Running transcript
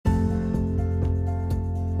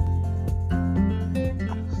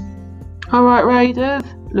Alright Raiders,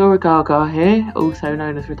 Laura Gaga here, also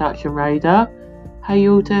known as Reduction Raider. How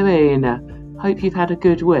you all doing? Hope you've had a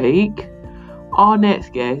good week. Our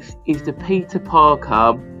next guest is the Peter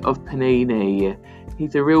Parker of Panini.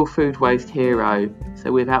 He's a real food waste hero.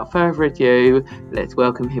 So without further ado, let's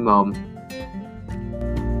welcome him on.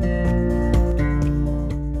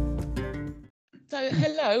 So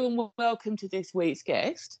hello and welcome to this week's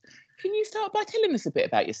guest. Can you start by telling us a bit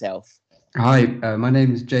about yourself? Hi, my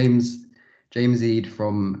name is James Eid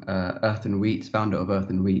from Earth and Wheat, founder of Earth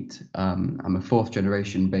and Wheat. I'm a fourth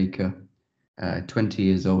generation baker, 20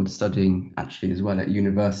 years old, studying actually as well at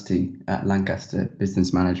university at Lancaster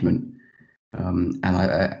Business Management. And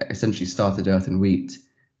I essentially started Earth and Wheat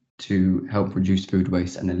to help reduce food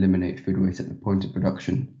waste and eliminate food waste at the point of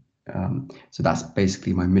production. So that's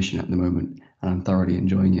basically my mission at the moment, and I'm thoroughly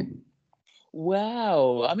enjoying it.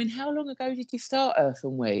 Wow. I mean, how long ago did you start Earth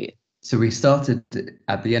and Wheat? So we started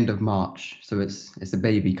at the end of March, so it's a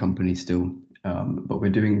baby company still, but we're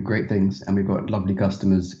doing great things, and we've got lovely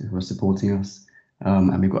customers who are supporting us,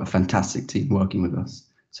 and we've got a fantastic team working with us.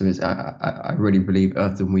 So I really believe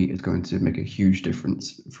Earth and Wheat is going to make a huge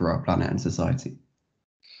difference for our planet and society.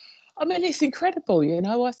 I mean, it's incredible, you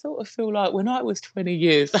know. I sort of feel like when I was 20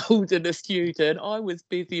 years old and a student, I was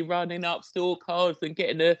busy running up store cards and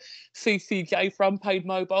getting a CCJ for unpaid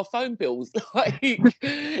mobile phone bills. Like, you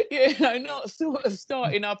know, not sort of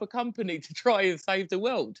starting up a company to try and save the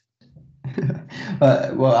world.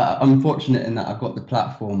 Well, I'm fortunate in that I've got the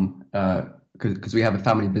platform because we have a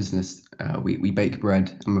family business. We bake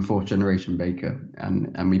bread. I'm a fourth generation baker,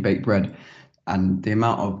 and we bake bread. And the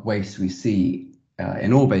amount of waste we see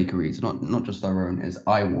in all bakeries, not just our own, is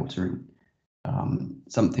eye-watering.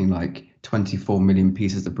 Something like 24 million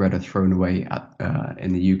pieces of bread are thrown away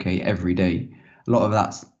in the UK every day. A lot of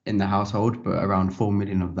that's in the household, but around 4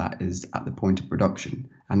 million of that is at the point of production.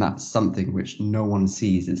 And that's something which no one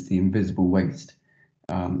sees. It's the invisible waste.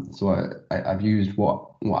 So I've used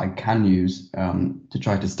what I can use to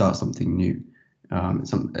try to start something new,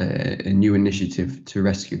 a new initiative to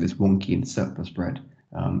rescue this wonky and surplus bread.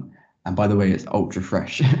 And by the way, it's ultra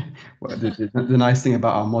fresh. The nice thing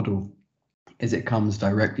about our model is it comes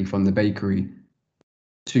directly from the bakery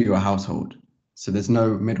to your household. So there's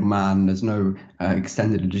no middleman, there's no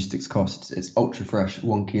extended logistics costs. It's ultra fresh,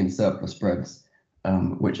 wonky and surplus breads,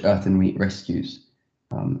 which Earth and Wheat rescues.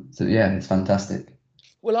 So yeah, it's fantastic.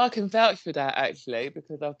 Well, I can vouch for that actually,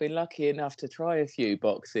 because I've been lucky enough to try a few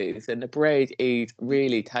boxes and the bread is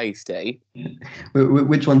really tasty.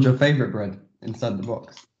 Which one's your favourite bread inside the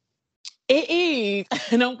box? It is,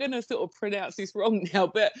 and I'm going to sort of pronounce this wrong now,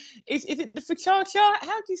 but is it the focaccia?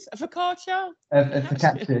 How do you say focaccia?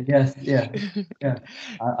 Focaccia, yes, yeah.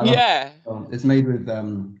 I love Yeah. it. It's made with,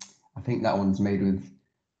 I think that one's made with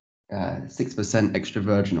 6% extra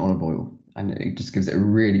virgin olive oil, and it just gives it a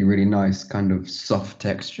really, really nice kind of soft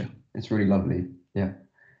texture. It's really lovely. Yeah.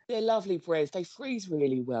 They're lovely breads. They freeze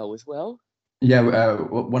really well as well. Yeah,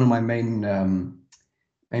 one of my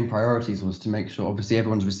main priorities was to make sure, obviously,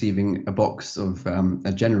 everyone's receiving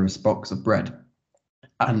a generous box of bread,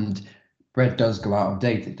 and bread does go out of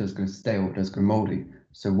date. It does go stale. It does go moldy.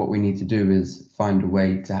 So what we need to do is find a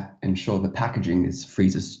way to ensure the packaging is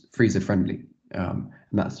freezer friendly. And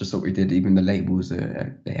that's just what we did. Even the labels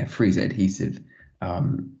they have freezer adhesive.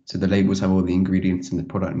 So the labels have all the ingredients and the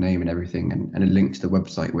product name and everything, and a link to the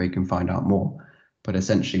website where you can find out more. But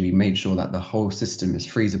essentially, we made sure that the whole system is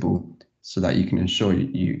freezable, so that you can ensure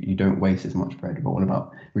you don't waste as much bread. We're all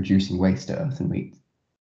about reducing waste at Earth and Wheat.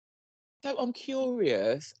 So I'm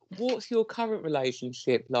curious, what's your current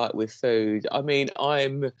relationship like with food? I mean,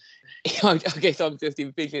 I guess I'm just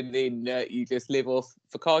envisioning you just live off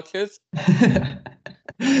focaccias.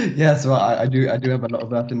 Yeah, so I do have a lot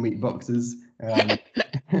of Earth and Wheat boxes,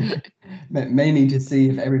 mainly to see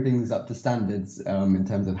if everything's up to standards in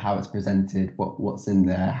terms of how it's presented, what's in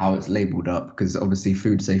there, how it's labelled up, because obviously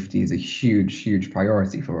food safety is a huge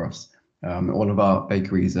priority for us. All of our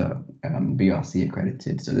bakeries are BRC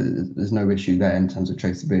accredited, so there's no issue there in terms of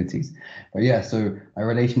traceabilities. But yeah, so our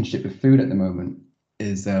relationship with food at the moment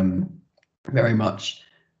is very much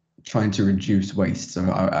trying to reduce waste. So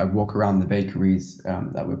I walk around the bakeries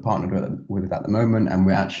that we're partnered with at the moment, and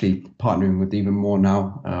we're actually partnering with even more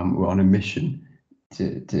now. We're on a mission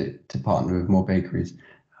to partner with more bakeries.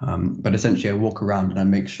 But essentially, I walk around and I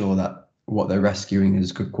make sure that what they're rescuing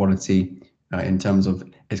is good quality in terms of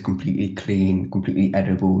it's completely clean, completely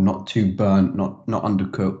edible, not too burnt, not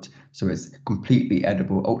undercooked. So it's completely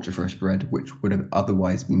edible, ultra fresh bread, which would have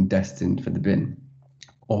otherwise been destined for the bin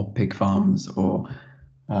or pig farms or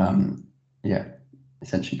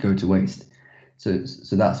essentially go to waste. So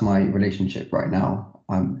that's my relationship right now.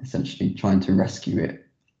 I'm essentially trying to rescue it.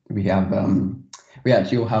 We have we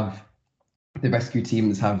actually all have the rescue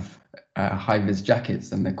teams have high-vis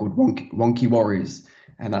jackets, and they're called wonky warriors,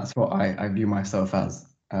 and that's what I view myself as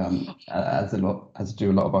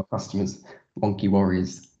do a lot of our customers, wonky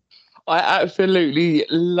warriors. I absolutely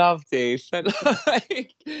love this. And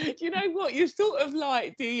like, you know what? You're sort of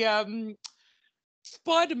like the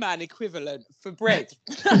Spider-Man equivalent for bread.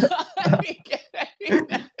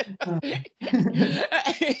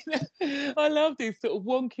 I love these sort of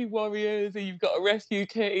wonky warriors, and you've got a rescue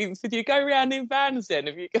team. So do you go around in vans then?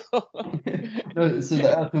 Have you got? No, so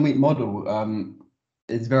the Earth and Wheat model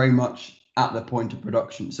is very much at the point of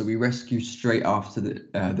production. So we rescue straight after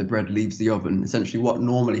the bread leaves the oven. Essentially, what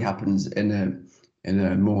normally happens in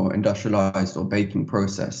a more industrialized or baking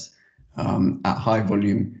process at high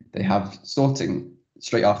volume, they have sorting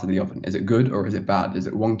straight after the oven. Is it good or is it bad? Is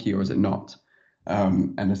it wonky or is it not?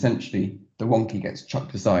 And essentially, the wonky gets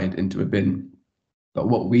chucked aside into a bin. But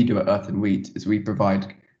what we do at Earth and Wheat is we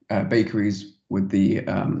provide bakeries with the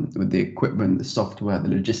equipment, the software, the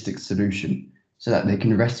logistics solution, so that they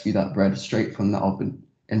can rescue that bread straight from the oven.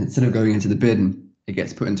 And instead of going into the bin, it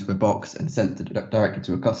gets put into a box and sent directly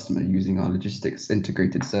to a customer using our logistics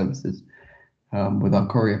integrated services with our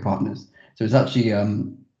courier partners. So it's actually,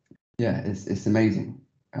 it's amazing.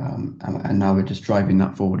 And now we're just driving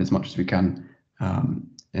that forward as much as we can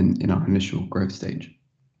in our initial growth stage.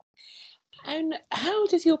 And how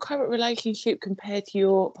does your current relationship compare to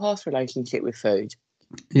your past relationship with food?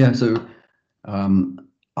 Yeah, so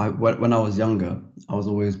when I was younger, I was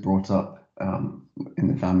always brought up in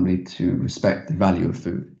the family to respect the value of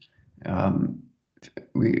food.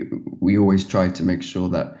 We always tried to make sure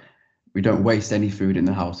that we don't waste any food in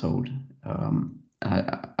the household.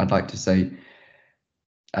 I'd like to say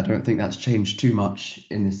I don't think that's changed too much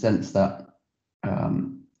in the sense that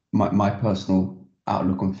my personal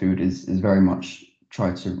outlook on food is very much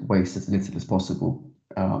try to waste as little as possible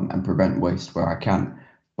and prevent waste where I can.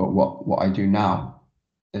 But what I do now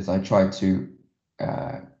is I try to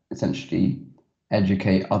essentially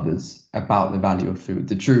educate others about the value of food,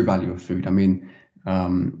 the true value of food. I mean,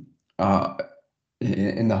 in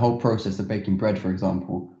the whole process of baking bread, for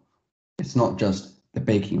example, it's not just the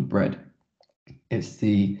baking of bread, it's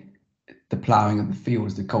the ploughing of the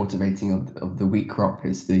fields, the cultivating of the wheat crop,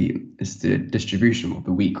 it's the distribution of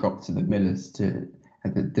the wheat crop to the millers, to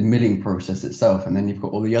the milling process itself, and then you've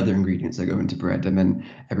got all the other ingredients that go into bread, and then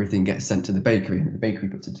everything gets sent to the bakery, and the bakery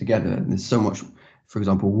puts it together. And there's so much, for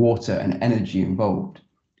example, water and energy involved.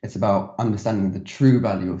 It's about understanding the true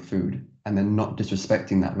value of food and then not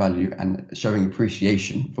disrespecting that value and showing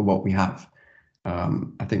appreciation for what we have.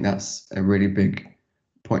 I think that's a really big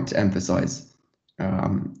point to emphasize.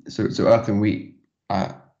 So Earth and Wheat,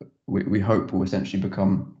 we hope will essentially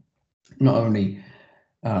become not only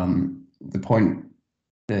the point,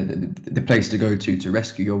 the place to go to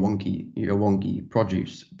rescue your wonky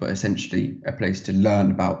produce, but essentially a place to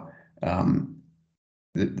learn about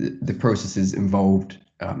the processes involved,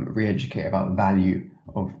 re-educate about the value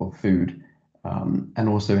of food, and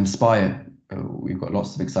also inspire. We've got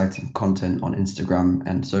lots of exciting content on Instagram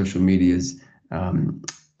and social medias.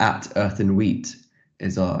 At Earth and Wheat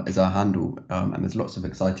is our handle, and there's lots of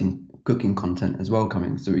exciting cooking content as well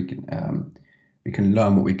coming, so we can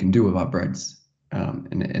learn what we can do with our breads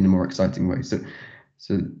in a more exciting way. So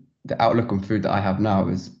the outlook on food that I have now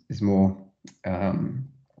is more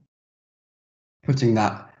putting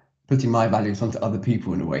my values onto other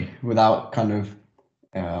people in a way without kind of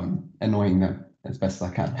annoying them as best as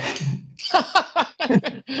I can.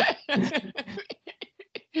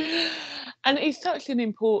 And it's such an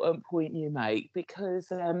important point you make,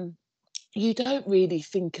 because you don't really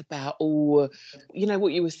think about all, you know,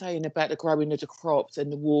 what you were saying about the growing of the crops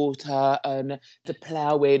and the water and the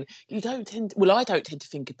ploughing. You don't tend, well, I don't tend to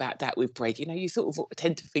think about that with bread. You know, you sort of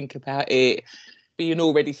tend to think about it being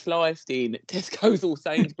already sliced in Tesco's or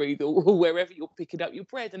Sainsbury's or wherever you're picking up your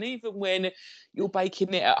bread. And even when you're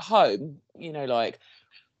baking it at home, you know, like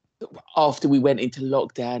after we went into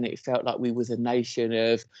lockdown, it felt like we was a nation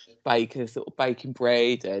of bakers sort of baking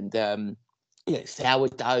bread and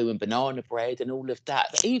sourdough and banana bread and all of that.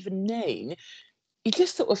 But even then, you're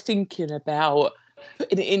just sort of thinking about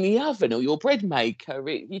putting it in the oven or your bread maker.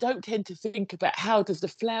 You don't tend to think about how does the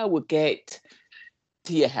flour get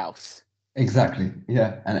to your house. Exactly,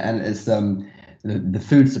 yeah, and it's the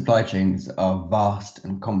food supply chains are vast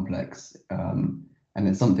and complex, and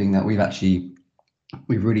it's something that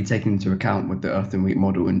we've really taken into account with the Earth and Wheat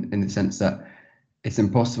model in the sense that it's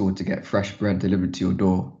impossible to get fresh bread delivered to your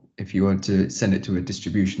door if you were to send it to a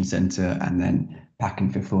distribution center and then pack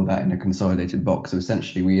and fulfill that in a consolidated box. So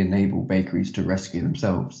essentially, we enable bakeries to rescue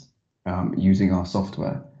themselves using our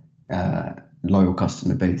software, loyal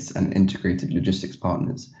customer base, and integrated logistics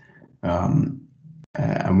partners.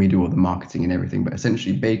 And we do all the marketing and everything. But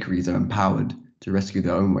essentially, bakeries are empowered to rescue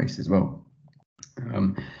their own waste as well.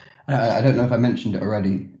 I don't know if I mentioned it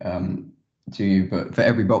already to you, but for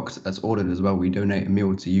every box that's ordered as well, we donate a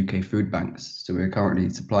meal to UK food banks. So we're currently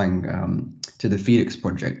supplying to the Felix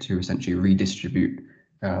Project to essentially redistribute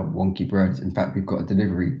wonky bread. In fact, we've got a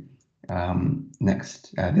delivery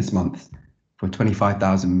this month for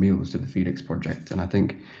 25,000 meals to the Felix Project. And I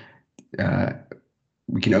think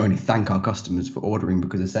we can only thank our customers for ordering,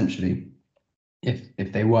 because essentially,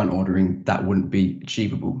 if they weren't ordering, that wouldn't be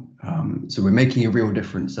achievable. So we're making a real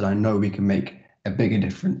difference, and I know we can make a bigger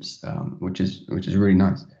difference, which is really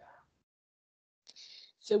nice.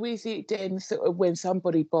 So is it then sort of when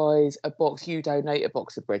somebody buys a box, you donate a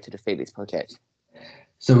box of bread to the Felix Project?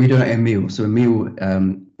 So we donate a meal. So a meal,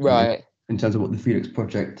 right, in terms of what the Felix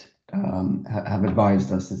Project have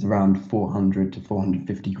advised us, is around 400 to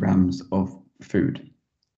 450 grams of food.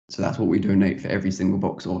 So that's what we donate for every single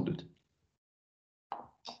box ordered.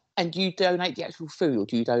 And do you donate the actual food, or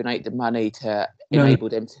do you donate the money to enable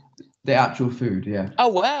them to? The actual food, yeah. Oh,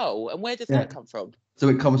 wow. And where does that come from? So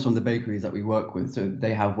it comes from the bakeries that we work with. So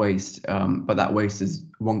they have waste, but that waste is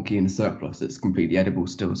wonky and surplus. It's completely edible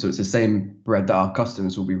still. So it's the same bread that our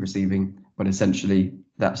customers will be receiving, but essentially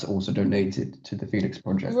that's also donated to the Felix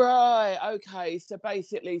Project. Right, okay. So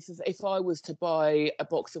basically, if I was to buy a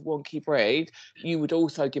box of wonky bread, you would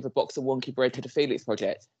also give a box of wonky bread to the Felix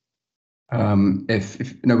Project?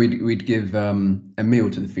 We'd give a meal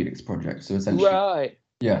to the Felix Project. So essentially, right.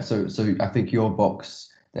 Yeah, so I think your box,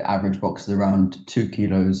 the average box is around 2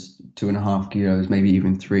 kilos, 2.5 kilos, maybe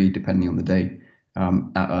even 3, depending on the day,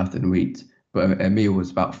 at Earth and Wheat. But a meal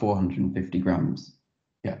was about 450 grams.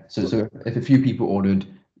 Yeah, so if a few people ordered,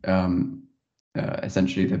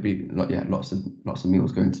 essentially there'd be lots of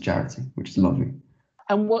meals going to charity, which is lovely.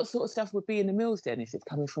 And what sort of stuff would be in the meals then, if it's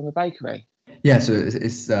coming from a bakery? Yeah, so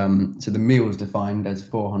it's so the meal is defined as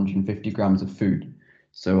 450 grams of food.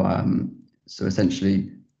 So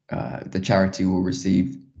essentially, the charity will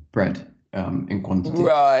receive bread in quantity.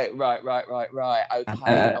 Right.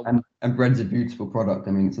 Okay. And bread's a beautiful product.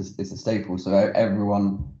 I mean, it's a staple. So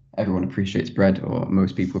everyone appreciates bread, or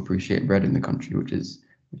most people appreciate bread in the country, which is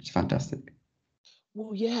fantastic.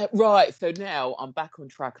 Well, yeah, right. So now I'm back on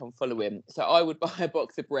track. I'm following. So I would buy a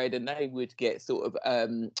box of bread, and they would get sort of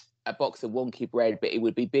a box of wonky bread, but it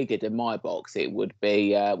would be bigger than my box. It would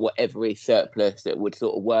be whatever is surplus that would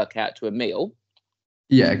sort of work out to a meal.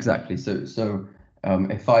 Yeah, exactly. So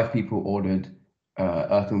if 5 people ordered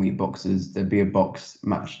Earth and Wheat boxes, there'd be a box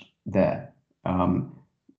matched there.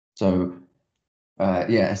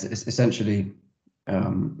 It's essentially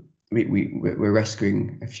we're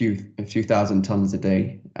rescuing a few thousand tons a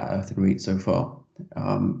day at Earth and Wheat so far,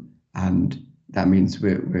 and that means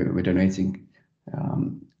we're donating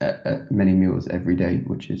many meals every day,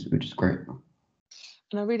 which is great.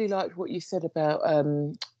 And I really liked what you said about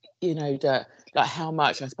that, like how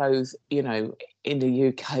much I suppose in the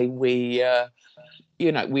UK we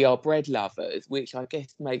we are bread lovers, which I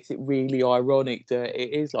guess makes it really ironic that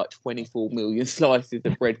it is like 24 million slices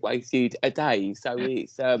of bread wasted a day. So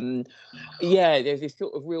it's there's this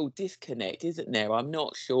sort of real disconnect, isn't there? I'm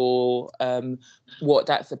not sure what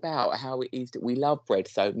that's about, how it is that we love bread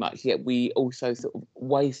so much, yet we also sort of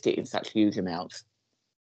waste it in such huge amounts.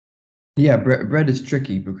 Yeah, bread is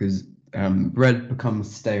tricky because bread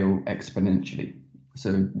becomes stale exponentially.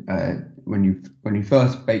 So when you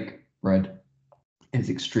first bake bread, it's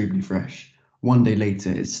extremely fresh. 1 day later,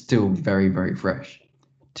 it's still very, very fresh.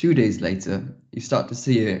 2 days later, you start to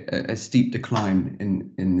see a steep decline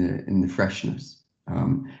in the freshness.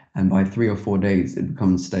 And by 3 or 4 days, it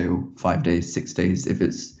becomes stale. 5 days, 6 days, if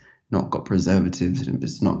it's not got preservatives, and if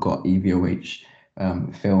it's not got EVOH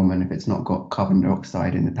film, and if it's not got carbon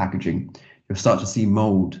dioxide in the packaging, you'll start to see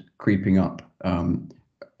mold creeping up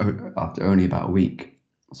after only about a week.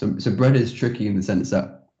 So bread is tricky in the sense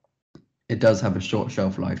that it does have a short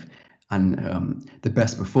shelf life, and the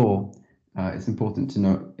best before, it's important to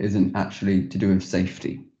note, isn't actually to do with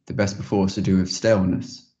safety. The best before is to do with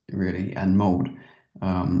staleness, really, and mold,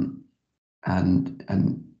 and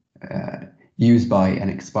use by and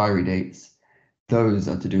expiry dates. Those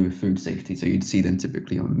are to do with food safety. So you'd see them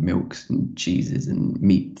typically on milks and cheeses and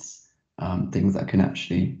meats, things that can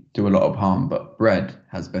actually do a lot of harm. But bread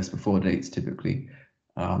has best before dates typically,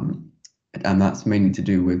 and that's mainly to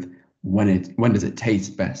do with when does it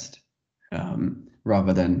taste best,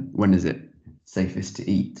 rather than when is it safest to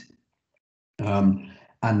eat.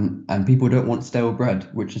 And people don't want stale bread,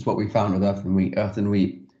 which is what we found with Earth and Wheat. Earth and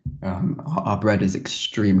Wheat, our bread is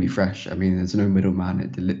extremely fresh. I mean, there's no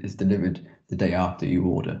middleman. It's delivered the day after you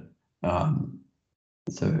order.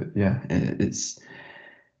 So yeah, it's.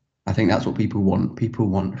 I think that's what people want. People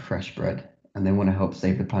want fresh bread, and they want to help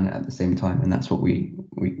save the planet at the same time, and that's what we're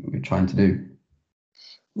trying to do.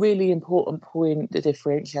 Really important point, the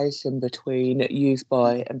differentiation between use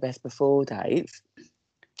by and best before dates.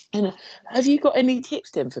 And have you got any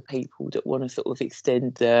tips then for people that want to sort of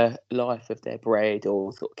extend the life of their bread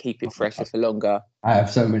or sort of keep it fresher for longer? I have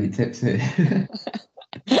so many tips here.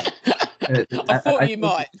 I thought you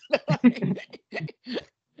might.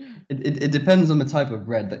 It depends on the type of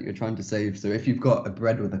bread that you're trying to save. So if you've got a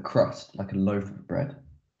bread with a crust, like a loaf of bread,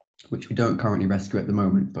 which we don't currently rescue at the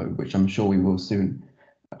moment, but which I'm sure we will soon.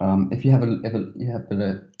 If you have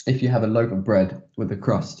a loaf of bread with a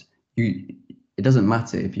crust, it doesn't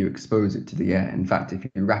matter if you expose it to the air. In fact, if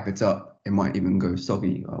you wrap it up, it might even go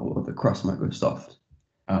soggy, or the crust might go soft.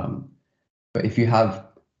 But if you have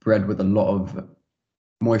bread with a lot of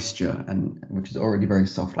moisture, and which is already very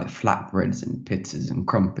soft, like flatbreads and pizzas and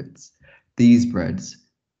crumpets, these breads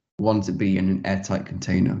want to be in an airtight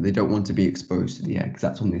container. They don't want to be exposed to the air because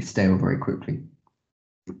that's when they stale very quickly.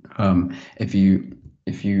 If you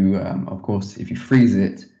of course, if you freeze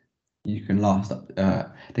it, you can last up.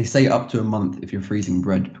 They say up to a month if you're freezing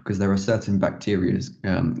bread, because there are certain bacteria,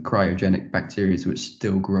 cryogenic bacteria, which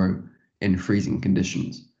still grow in freezing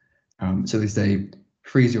conditions. So they say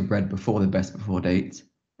freeze your bread before the best before date,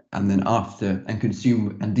 and then after, and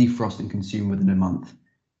consume and defrost and consume within a month.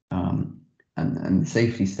 And the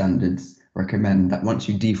safety standards recommend that once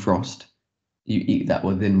you defrost, you eat that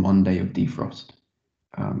within 1 day of defrost,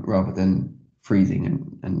 rather than freezing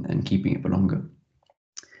and keeping it for longer.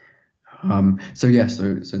 So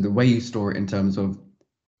the way you store it in terms of,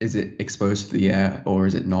 is it exposed to the air or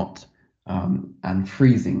is it not? And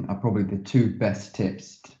freezing are probably the two best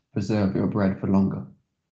tips to preserve your bread for longer.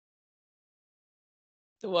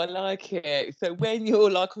 So I like it. So when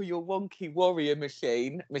you're like on your wonky warrior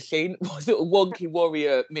machine, what sort of wonky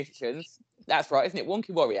warrior missions? That's right, isn't it?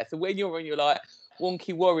 Wonky warrior. So when you're on your like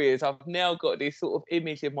wonky warriors, I've now got this sort of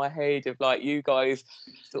image in my head of like you guys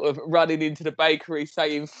sort of running into the bakery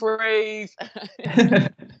saying freeze.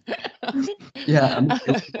 Yeah, I mean,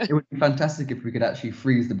 it would be fantastic if we could actually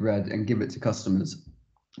freeze the bread and give it to customers.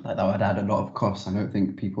 Like, that would add a lot of costs. I don't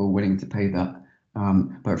think people are willing to pay that.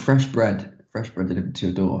 But fresh bread delivered to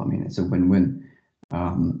your door, I mean, it's a win-win.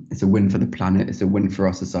 It's a win for the planet. It's a win for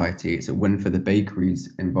our society. It's a win for the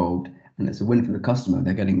bakeries involved, and it's a win for the customer.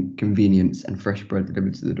 They're getting convenience and fresh bread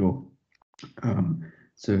delivered to the door.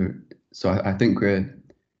 So I think we're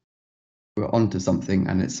onto something,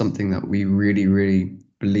 and it's something that we really, really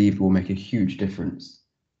believe will make a huge difference.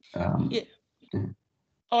 Yeah.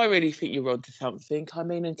 I really think you're onto something. I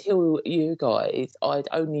mean, until you guys, I'd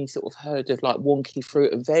only sort of heard of like wonky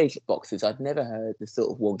fruit and veg boxes. I'd never heard the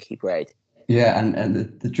sort of wonky bread. Yeah,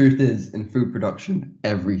 and the truth is, in food production,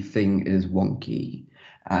 everything is wonky,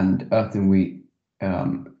 and Earth and Wheat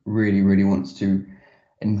really, really wants to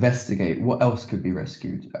investigate what else could be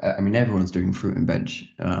rescued. I mean, everyone's doing fruit and veg.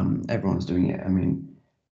 Everyone's doing it. I mean,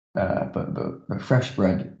 but fresh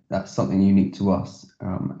bread, that's something unique to us,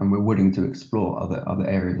 and we're willing to explore other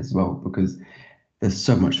areas as well, because there's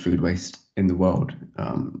so much food waste in the world,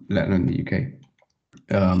 let alone the UK.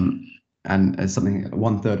 And as something,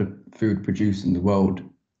 1/3 of food produced in the world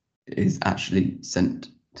is actually sent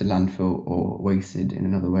to landfill or wasted in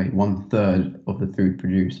another way. 1/3 of the food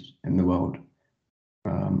produced in the world,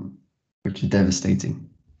 which is devastating.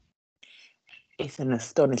 It's an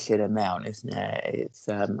astonishing amount, isn't it? It's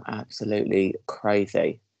absolutely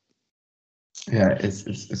crazy. Yeah,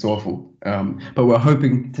 it's awful. But we're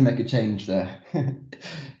hoping to make a change there.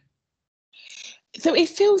 So it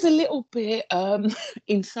feels a little bit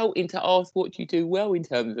insulting to ask what you do well in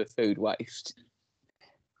terms of food waste.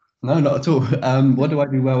 No, not at all. What do I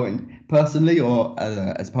do well in, personally, or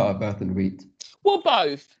as part of Earth and Wheat? Well,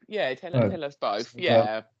 both. Yeah, Oh, tell us both. well,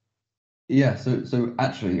 Yeah. yeah. So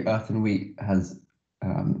actually, Earth and Wheat has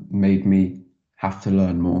made me have to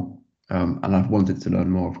learn more, and I've wanted to learn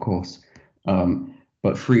more, of course.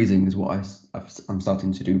 But freezing is what I'm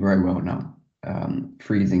starting to do very well now.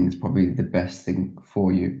 Freezing is probably the best thing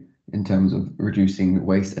for you in terms of reducing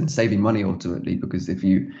waste and saving money ultimately, because if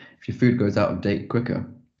your food goes out of date quicker,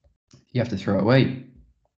 you have to throw it away.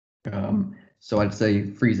 So I'd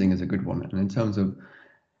say freezing is a good one. And in terms of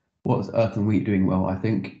what's Earth and Wheat doing well, I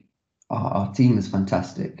think our team is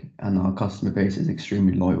fantastic and our customer base is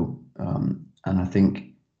extremely loyal. And I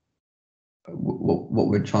think what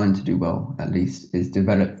we're trying to do well, at least, is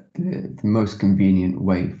develop the most convenient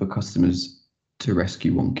way for customers to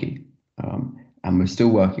rescue wonky. And we're still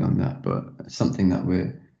working on that, but something that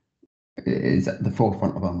is at the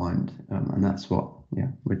forefront of our mind, and that's what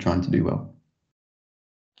we're trying to do well.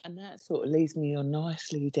 And that sort of leads me on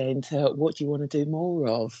nicely then to what do you want to do more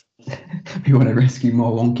of? We want to rescue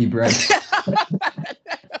more wonky bread.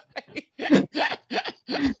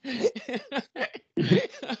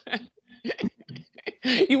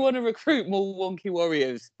 You want to recruit more wonky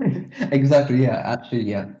warriors. Exactly, yeah. Actually,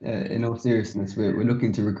 yeah. In all seriousness, we're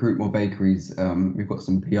looking to recruit more bakeries. We've got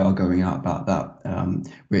some PR going out about that.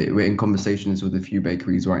 We're in conversations with a few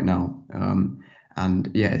bakeries right now, and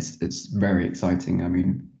yeah, it's very exciting. I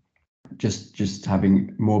mean, just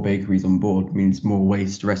having more bakeries on board means more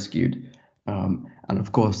waste rescued, and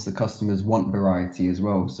of course, the customers want variety as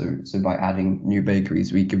well. So by adding new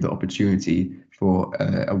bakeries, we give the opportunity for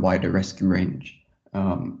a wider rescue range.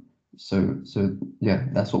 So yeah,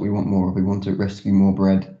 that's what we want more of. We want to rescue more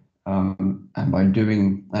bread, and by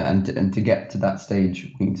doing and to get to that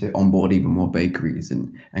stage, we need to onboard even more bakeries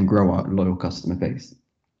and grow our loyal customer base.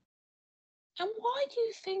 And why do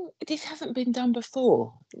you think this hasn't been done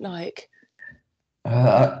before? Like,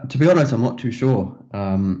 To be honest, I'm not too sure.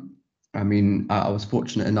 I mean, I was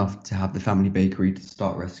fortunate enough to have the family bakery to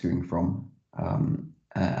start rescuing from,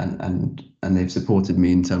 and they've supported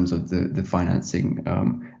me in terms of the financing.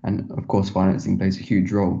 And of course, financing plays a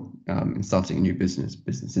huge role in starting a new business.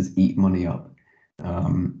 Businesses eat money up,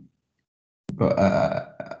 but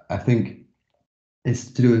I think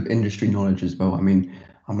it's to do with industry knowledge as well. I mean,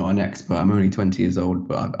 I'm not an expert. I'm only 20 years old,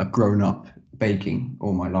 but I've grown up baking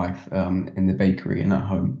all my life in the bakery and at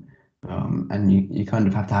home. And you kind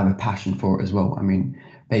of have to have a passion for it as well. I mean,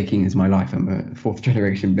 baking is my life. I'm a fourth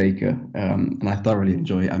generation baker, and I thoroughly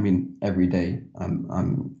enjoy it. I mean, every day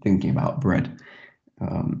I'm thinking about bread.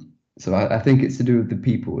 So I think it's to do with the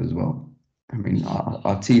people as well. I mean,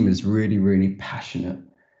 our team is really, really passionate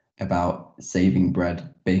about saving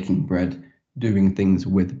bread, baking bread, doing things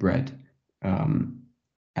with bread.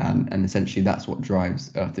 And essentially that's what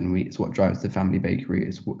drives Earth and Wheat. It's what drives the family bakery.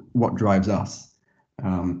 It's what drives us,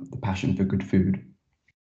 the passion for good food.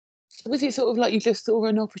 was it sort of like you just saw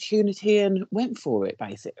an opportunity and went for it,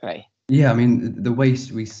 basically? Yeah, I mean the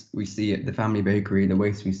waste we see at the family bakery, the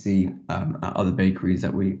waste we see at other bakeries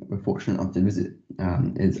that we're fortunate enough to visit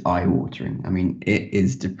is eye-watering. I mean, it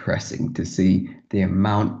is depressing to see the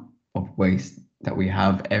amount of waste that we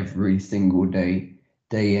have every single day,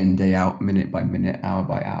 day in, day out, minute by minute, hour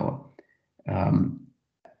by hour. Um,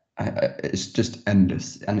 it's just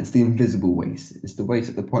endless, and it's the invisible waste. It's the waste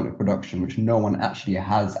at the point of production, which no one actually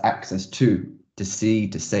has access to see,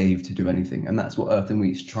 to save, to do anything. And that's what Earth and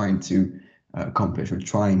Wheat's trying to accomplish. We're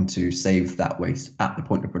trying to save that waste at the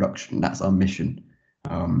point of production. That's our mission.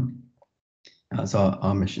 That's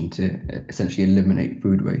our mission to essentially eliminate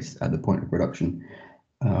food waste at the point of production.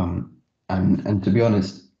 And to be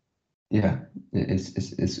honest, yeah,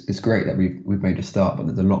 it's great that we've made a start, but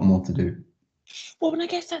there's a lot more to do. Well, and I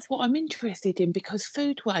guess that's what I'm interested in because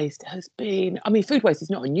food waste has been, I mean, food waste is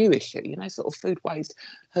not a new issue, sort of food waste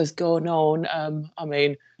has gone on. I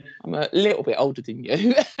mean, I'm a little bit older than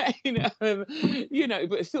you,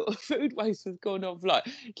 but sort of food waste has gone on for like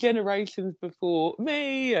generations before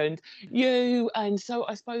me and you. And so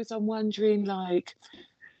I suppose I'm wondering, like,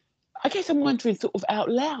 I guess I'm wondering sort of out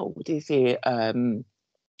loud, is it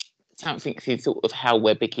something is sort of how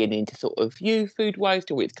we're beginning to sort of view food waste,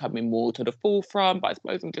 or it's coming more to the forefront. But I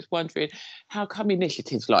suppose I'm just wondering how come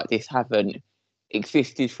initiatives like this haven't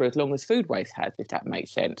existed for as long as food waste has, if that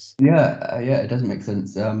makes sense. Yeah, it does make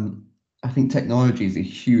sense. I think technology is a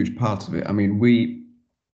huge part of it. I mean, we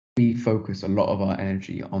focus a lot of our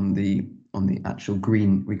energy on the actual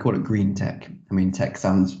green. We call it green tech. I mean, tech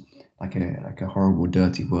sounds like a horrible,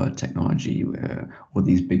 dirty word, technology, or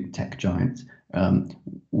these big tech giants.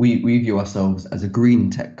 We view ourselves as a green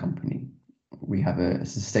tech company. We have a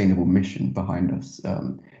sustainable mission behind us.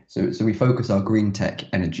 So we focus our green tech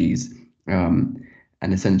energies and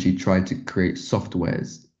essentially try to create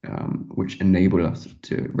softwares which enable us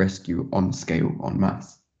to rescue on scale, en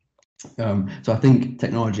masse. So I think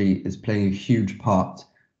technology is playing a huge part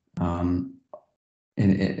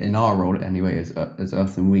in our role anyway as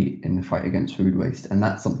Earth and Wheat in the fight against food waste, and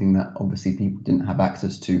that's something that obviously people didn't have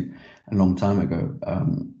access to a long time ago.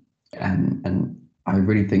 And I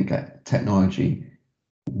really think that technology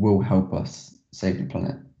will help us save the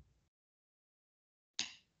planet.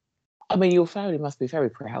 I mean, your family must be very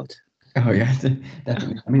proud. Oh yeah,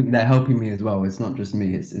 definitely. I mean, they're helping me as well. It's not just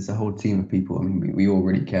me; it's a whole team of people. I mean, we all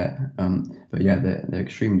really care. But yeah, they're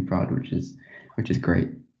extremely proud, which is great.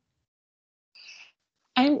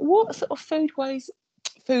 And what sort of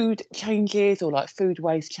food changes or like food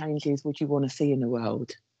waste changes would you want to see in the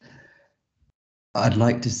world? I'd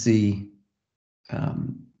like to see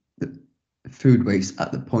the food waste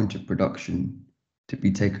at the point of production to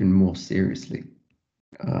be taken more seriously.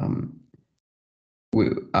 Um,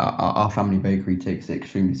 our family bakery takes it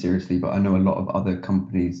extremely seriously, but I know a lot of other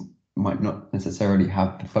companies might not necessarily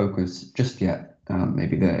have the focus just yet.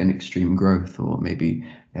 Maybe they're in extreme growth, or maybe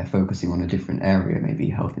they're focusing on a different area, maybe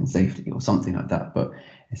health and safety or something like that. But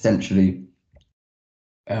essentially,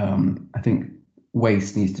 I think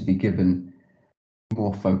waste needs to be given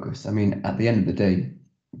more focus. I mean, at the end of the day,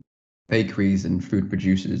 bakeries and food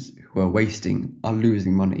producers who are wasting are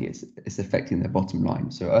losing money. It's affecting their bottom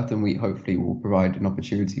line. So Earth and Wheat hopefully will provide an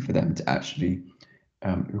opportunity for them to actually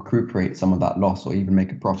recuperate some of that loss or even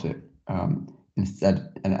make a profit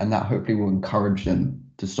instead, and that hopefully will encourage them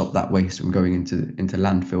to stop that waste from going into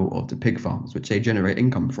landfill or to pig farms, which they generate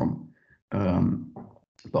income from.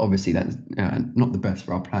 But obviously that's not the best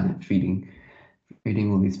for our planet, feeding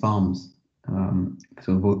all these farms because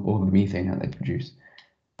of all the methane that they produce.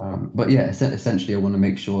 But yeah, essentially, I want to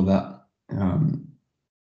make sure that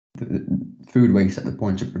the food waste at the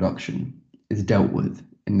point of production is dealt with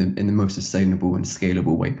in the most sustainable and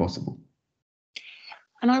scalable way possible.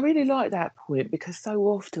 And I really like that point because so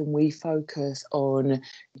often we focus on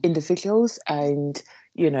individuals and,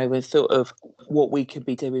 and sort of what we could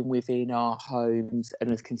be doing within our homes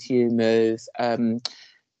and as consumers.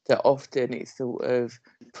 That often it's sort of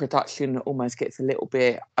production almost gets a little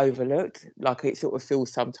bit overlooked. Like it sort of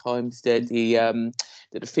feels sometimes that the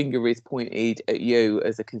finger is pointed at you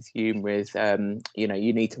as a consumer as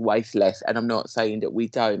you need to waste less. And I'm not saying that we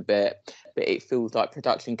don't, but it feels like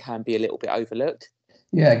production can be a little bit overlooked.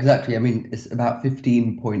 Yeah, exactly. I mean, it's about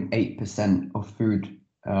 15.8% of food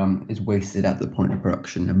is wasted at the point of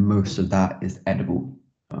production, and most of that is edible,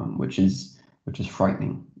 which is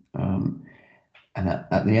frightening. And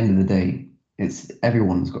at the end of the day, it's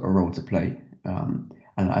everyone's got a role to play. And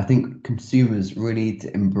I think consumers really need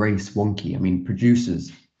to embrace wonky. I mean,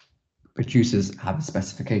 producers have a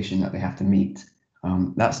specification that they have to meet.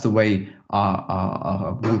 That's the way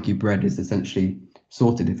our wonky bread is essentially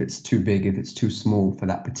sorted. If it's too big, if it's too small for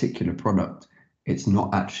that particular product, it's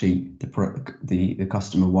not actually the product the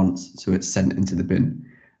customer wants, so it's sent into the bin.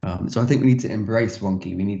 So I think we need to embrace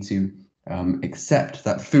wonky. We need to accept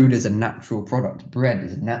that food is a natural product. Bread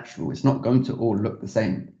is natural. It's not going to all look the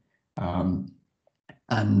same.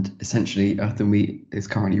 And essentially, Earth and Wheat is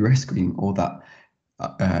currently rescuing all that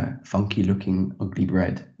funky looking ugly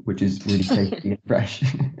bread, which is really tasty and fresh.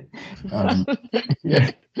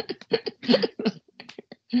 Yeah.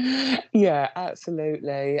 Yeah,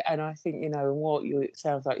 absolutely. And I think, what it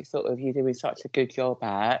sounds like you're doing such a good job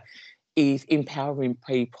at is empowering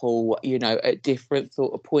people, at different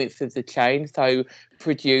sort of points of the chain. So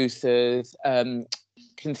producers,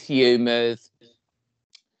 consumers,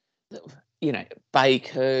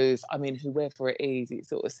 bakers, I mean, whoever it is, it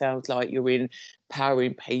sort of sounds like you're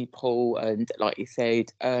empowering people. And like you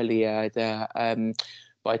said earlier, that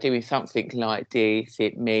by doing something like this,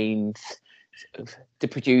 it means the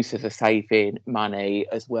producers are saving money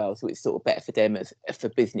as well, so it's sort of better for them as for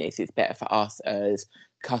business, it's better for us as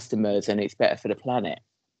customers, and it's better for the planet.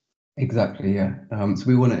 Exactly, yeah. So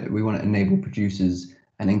we want to enable producers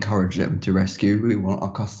and encourage them to rescue. We want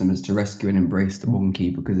our customers to rescue and embrace the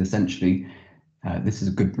wonky, because essentially this is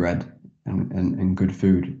good bread and good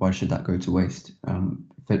food. Why should that go to waste?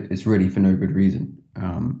 It's really for no good reason.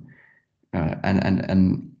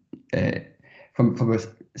 From a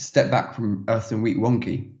step back from Earth and Wheat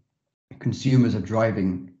wonky, consumers are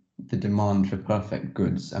driving the demand for perfect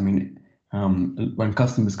goods. I mean, when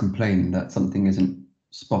customers complain that something isn't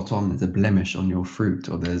spot on, there's a blemish on your fruit,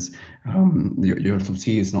 or there's your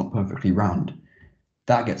tortilla is not perfectly round,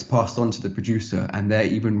 that gets passed on to the producer, and they're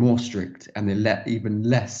even more strict, and they let even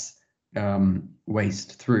less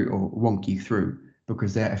waste through or wonky through,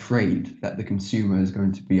 because they're afraid that the consumer is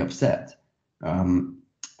going to be upset.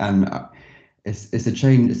 It's a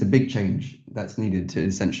change. It's a big change that's needed to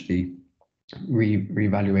essentially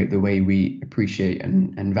reevaluate the way we appreciate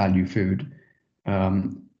and value food.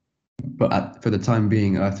 But for the time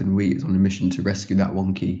being, Earth and Wheat is on a mission to rescue that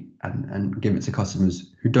wonky and give it to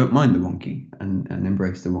customers who don't mind the wonky and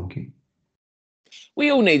embrace the wonky.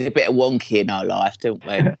 We all need a bit of wonky in our life, don't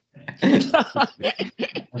we?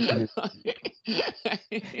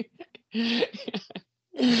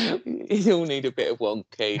 You all need a bit of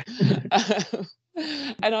wonky.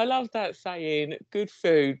 And I love that saying, good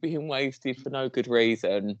food being wasted for no good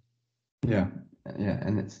reason. Yeah,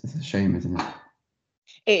 and it's a shame, isn't it?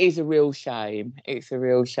 It is a real shame. It's a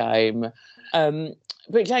real shame.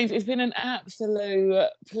 But James, it's been an absolute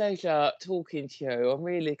pleasure talking to you. I'm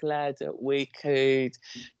really glad that we could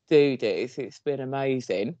do this. It's been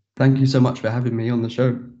amazing. Thank you so much for having me on the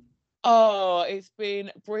show. Oh, it's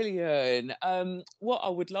been brilliant. What I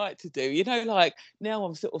would like to do, like now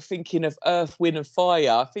I'm sort of thinking of Earth, Wind and Fire.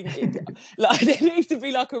 I think it like there needs to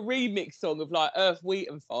be like a remix song of like Earth, Wheat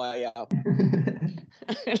and Fire.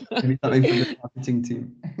 Maybe something for the marketing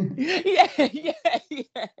team. Yeah.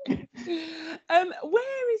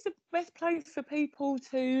 Where is the best place for people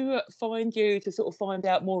to find you to sort of find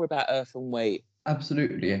out more about Earth and Wheat?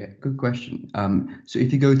 Absolutely, yeah, good question. So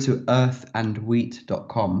if you go to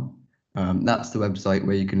earthandwheat.com, that's the website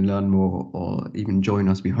where you can learn more or even join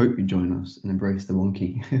us. We hope you join us and embrace the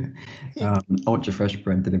wonky. Ultra fresh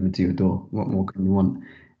bread delivered to your door. What more can you want?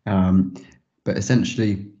 But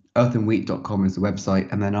essentially, earthandwheat.com is the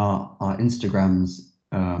website, and then our Instagrams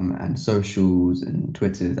and socials and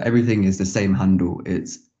Twitters, everything is the same handle.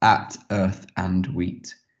 It's at Earth and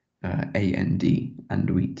Wheat, AND and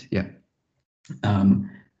Wheat. Yeah. And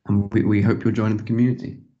we hope you'll join the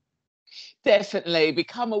community. Definitely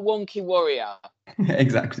become a wonky warrior.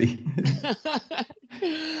 Exactly.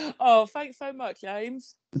 Oh, thanks so much,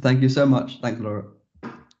 James. Thank you so much. Thanks, Laura.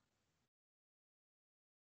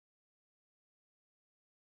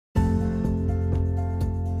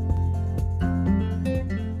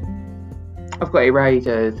 I've got it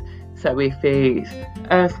raiders. So if it's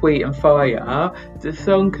Earth, Wheat and Fire, the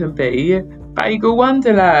song can be Bagel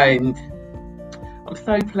Wonderland. I'm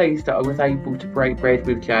so pleased that I was able to break bread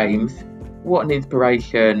with James. What an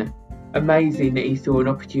inspiration. Amazing that he saw an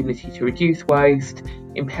opportunity to reduce waste,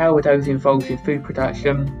 empower those involved in food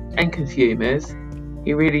production and consumers.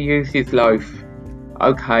 He really used his loaf.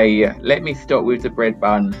 Okay, let me stop with the bread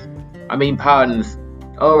buns. I mean puns.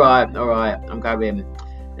 Alright, I'm going.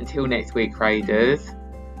 Until next week, Raiders.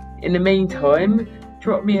 In the meantime,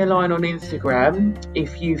 drop me a line on Instagram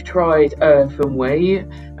if you've tried Earth and Wheat,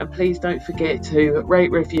 and please don't forget to rate,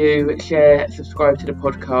 review, share, subscribe to the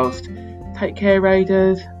podcast. Take care,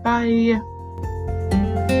 Raiders. Bye.